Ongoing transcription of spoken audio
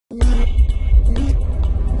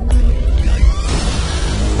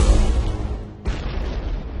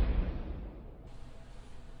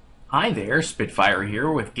Hi there, Spitfire here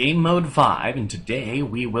with Game Mode 5, and today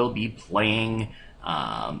we will be playing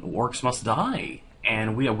Orcs Must Die,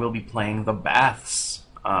 and we will be playing the Baths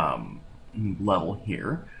level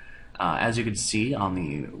here. As you can see on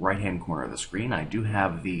the right-hand corner of the screen, I do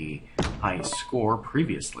have the high score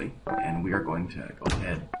previously, and we are going to go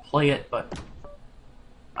ahead and play it, but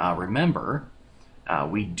remember,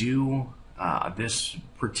 we do this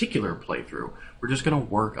particular playthrough, we're just going to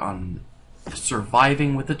work on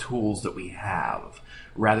surviving with the tools that we have,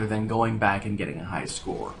 rather than going back and getting a high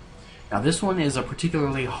score. Now this one is a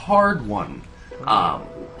particularly hard one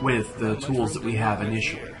with the tools that we have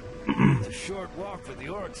initially. It's a short walk for the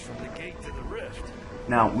orcs from the gate to the rift.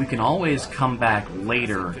 Now we can always come back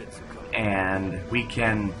later and we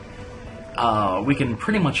can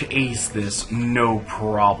pretty much ace this no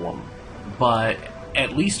problem, but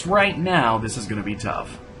at least right now this is going to be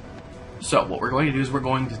tough. So what we're going to do is we're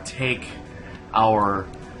going to take our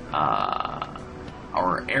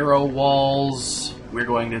arrow walls, we're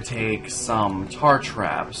going to take some tar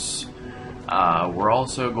traps, we're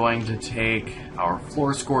also going to take our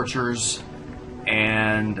floor scorchers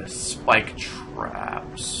and spike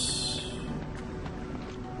traps.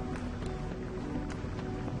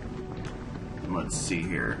 Let's see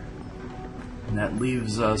here. And that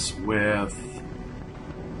leaves us with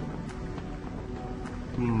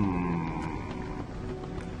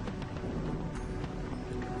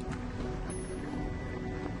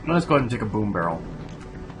let's go ahead and take a boom barrel.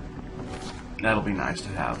 That'll be nice to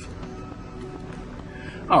have.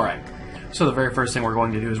 Alright, so the very first thing we're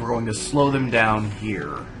going to do is we're going to slow them down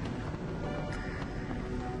here.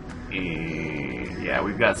 And yeah,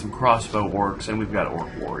 we've got some crossbow orcs and we've got orc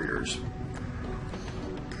warriors.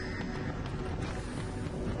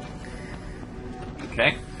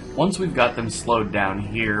 Okay, once we've got them slowed down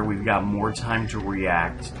here, we've got more time to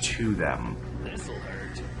react to them. This'll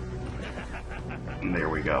hurt. And there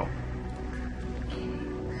we go.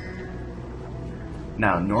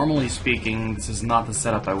 Now, normally speaking, this is not the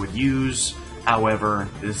setup I would use. However,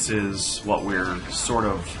 this is what we're sort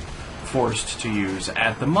of forced to use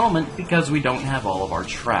at the moment because we don't have all of our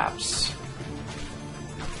traps.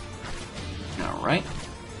 Alright.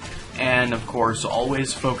 And, of course,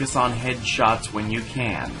 always focus on headshots when you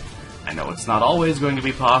can. I know it's not always going to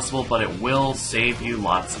be possible, but it will save you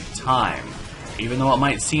lots of time. Even though it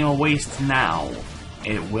might seem a waste now,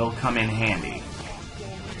 it will come in handy.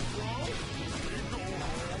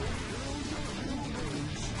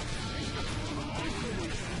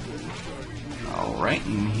 Alright,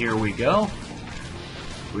 and here we go.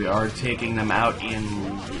 We are taking them out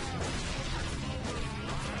in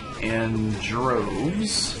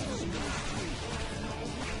droves.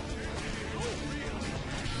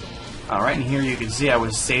 Alright, and here you can see I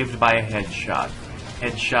was saved by a headshot.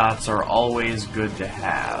 Headshots are always good to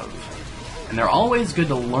have. And they're always good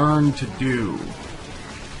to learn to do.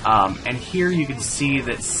 And here you can see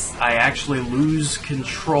that I actually lose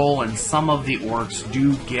control and some of the orcs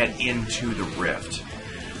do get into the rift.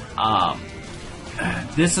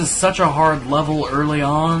 This is such a hard level early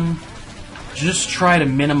on. Just try to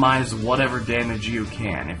minimize whatever damage you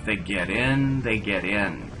can. If they get in, they get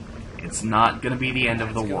in. It's not going to be the end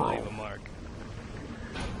of the world.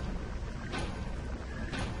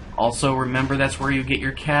 Also, remember that's where you get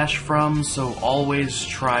your cash from, so always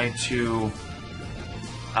try to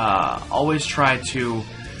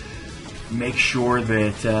make sure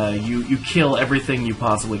that you kill everything you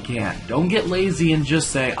possibly can. Don't get lazy and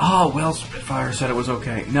just say, "Oh, well, Spitfire said it was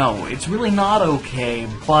okay." No, it's really not okay,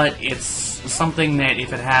 but it's something that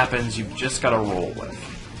if it happens, you've just got to roll with.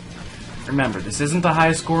 Remember, this isn't a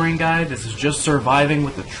high-scoring guide, this is just surviving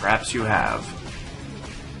with the traps you have.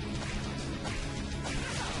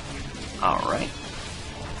 Alright.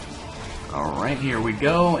 Alright, here we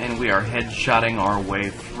go, and we are headshotting our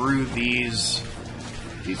way through these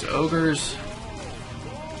ogres.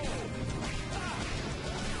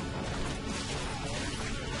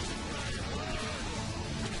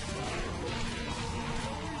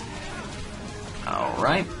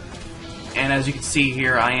 Alright. And as you can see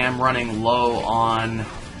here, I am running low on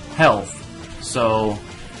health, so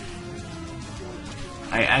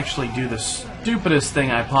I actually do the stupidest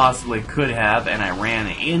thing I possibly could have, and I ran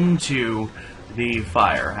into the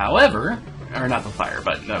fire. However, or not the fire,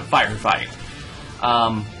 but the firefight.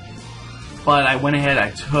 But I went ahead,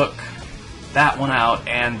 I took that one out,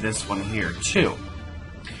 and this one here, too.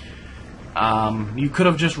 You could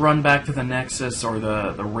have just run back to the Nexus, or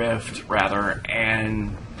the Rift, rather,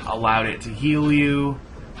 and allowed it to heal you,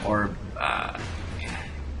 or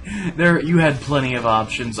you had plenty of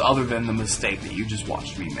options other than the mistake that you just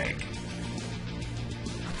watched me make.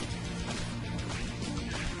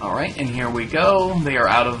 Alright, and here we go. They are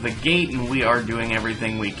out of the gate, and we are doing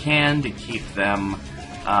everything we can to keep them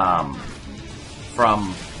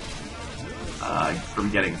from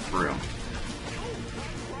getting through.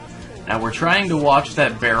 Now we're trying to watch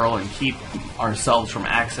that barrel and keep ourselves from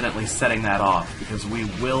accidentally setting that off, because we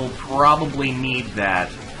will probably need that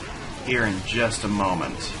here in just a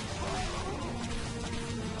moment.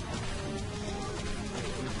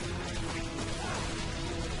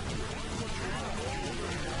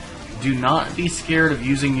 Do not be scared of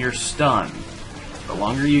using your stun. The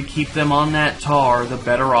longer you keep them on that tar, the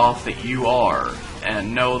better off that you are.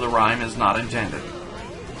 And no, the rhyme is not intended.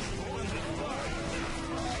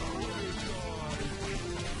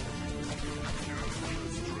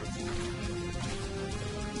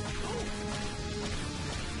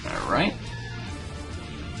 Alright.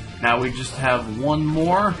 Now we just have one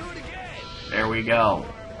more. There we go.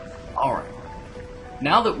 Alright.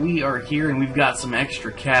 Now that we are here and we've got some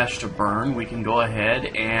extra cash to burn, we can go ahead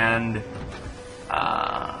and...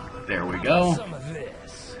 there we go.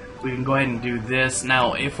 We can go ahead and do this.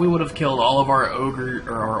 Now, if we would have killed all of our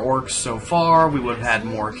orcs so far, we would have had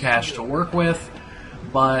more cash to work with.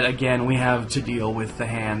 But again, we have to deal with the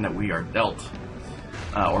hand that we are dealt.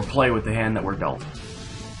 Or play with the hand that we're dealt.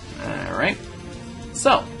 Alright.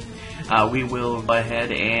 So, we will go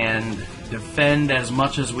ahead and defend as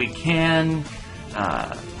much as we can.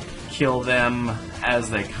 Kill them as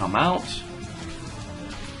they come out.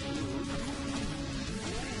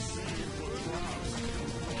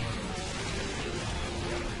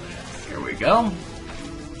 Here we go.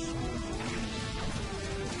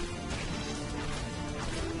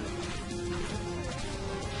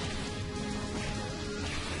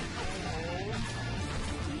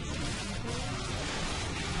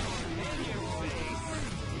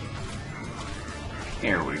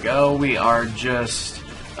 Here we go. We are just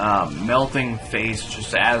melting face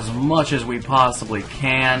just as much as we possibly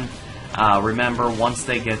can. Remember, once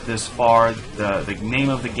they get this far, the name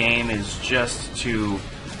of the game is just to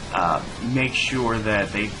make sure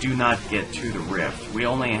that they do not get to the rift. We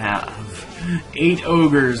only have 8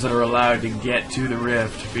 ogres that are allowed to get to the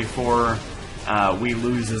rift before we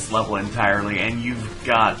lose this level entirely, and you've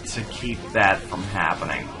got to keep that from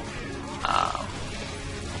happening.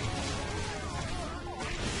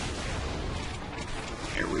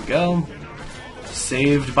 Here we go.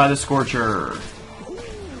 Saved by the Scorcher.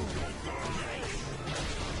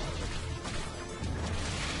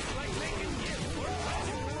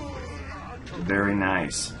 Very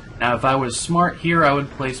nice. Now, if I was smart here, I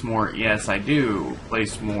would place more... Yes, I do.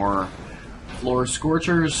 Place more floor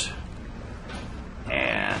Scorchers.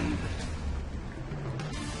 And...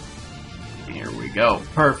 here we go.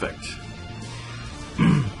 Perfect.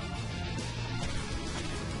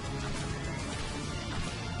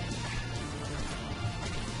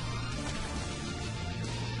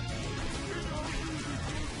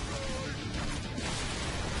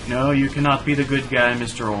 No, you cannot be the good guy,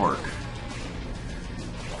 Mr. Orc.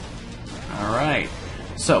 Alright,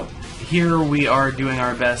 so here we are doing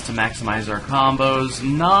our best to maximize our combos,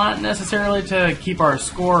 not necessarily to keep our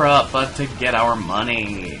score up, but to get our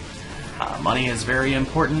money. Money is very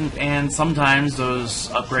important, and sometimes those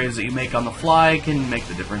upgrades that you make on the fly can make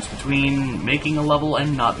the difference between making a level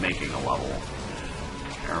and not making a level.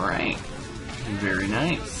 Alright, very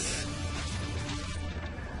nice.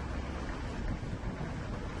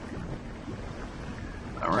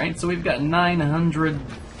 Alright, so we've got 900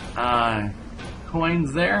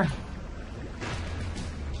 coins there.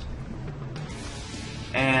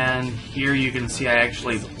 And here you can see I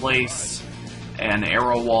actually place an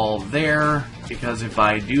arrow wall there, because if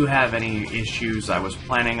I do have any issues, I was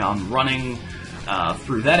planning on running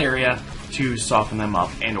through that area to soften them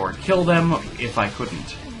up and or kill them if I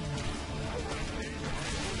couldn't.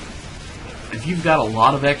 If you've got a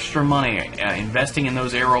lot of extra money, investing in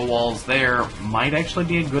those arrow walls there might actually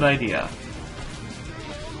be a good idea.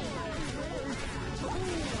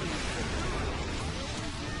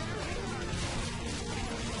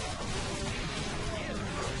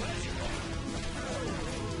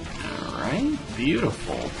 Alright,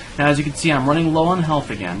 beautiful. Now as you can see, I'm running low on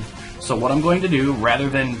health again, so what I'm going to do, rather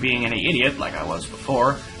than being an idiot like I was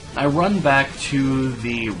before, I run back to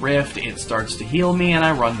the rift, it starts to heal me, and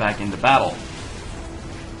I run back into battle.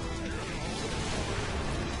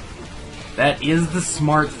 That is the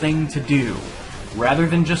smart thing to do. Rather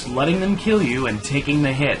than just letting them kill you and taking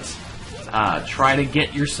the hit, try to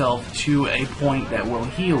get yourself to a point that will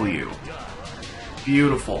heal you.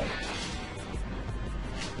 Beautiful.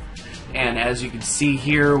 And as you can see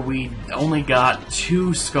here, we only got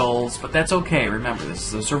 2 skulls, but that's okay. Remember, this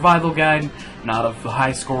is a survival guide, not a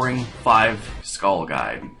high-scoring 5-skull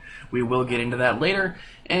guide. We will get into that later,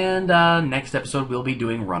 and next episode we'll be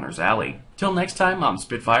doing Runner's Alley. Till next time, I'm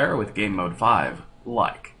Spitfire with Game Mode 5.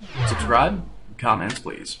 Like, subscribe, comments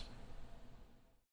please.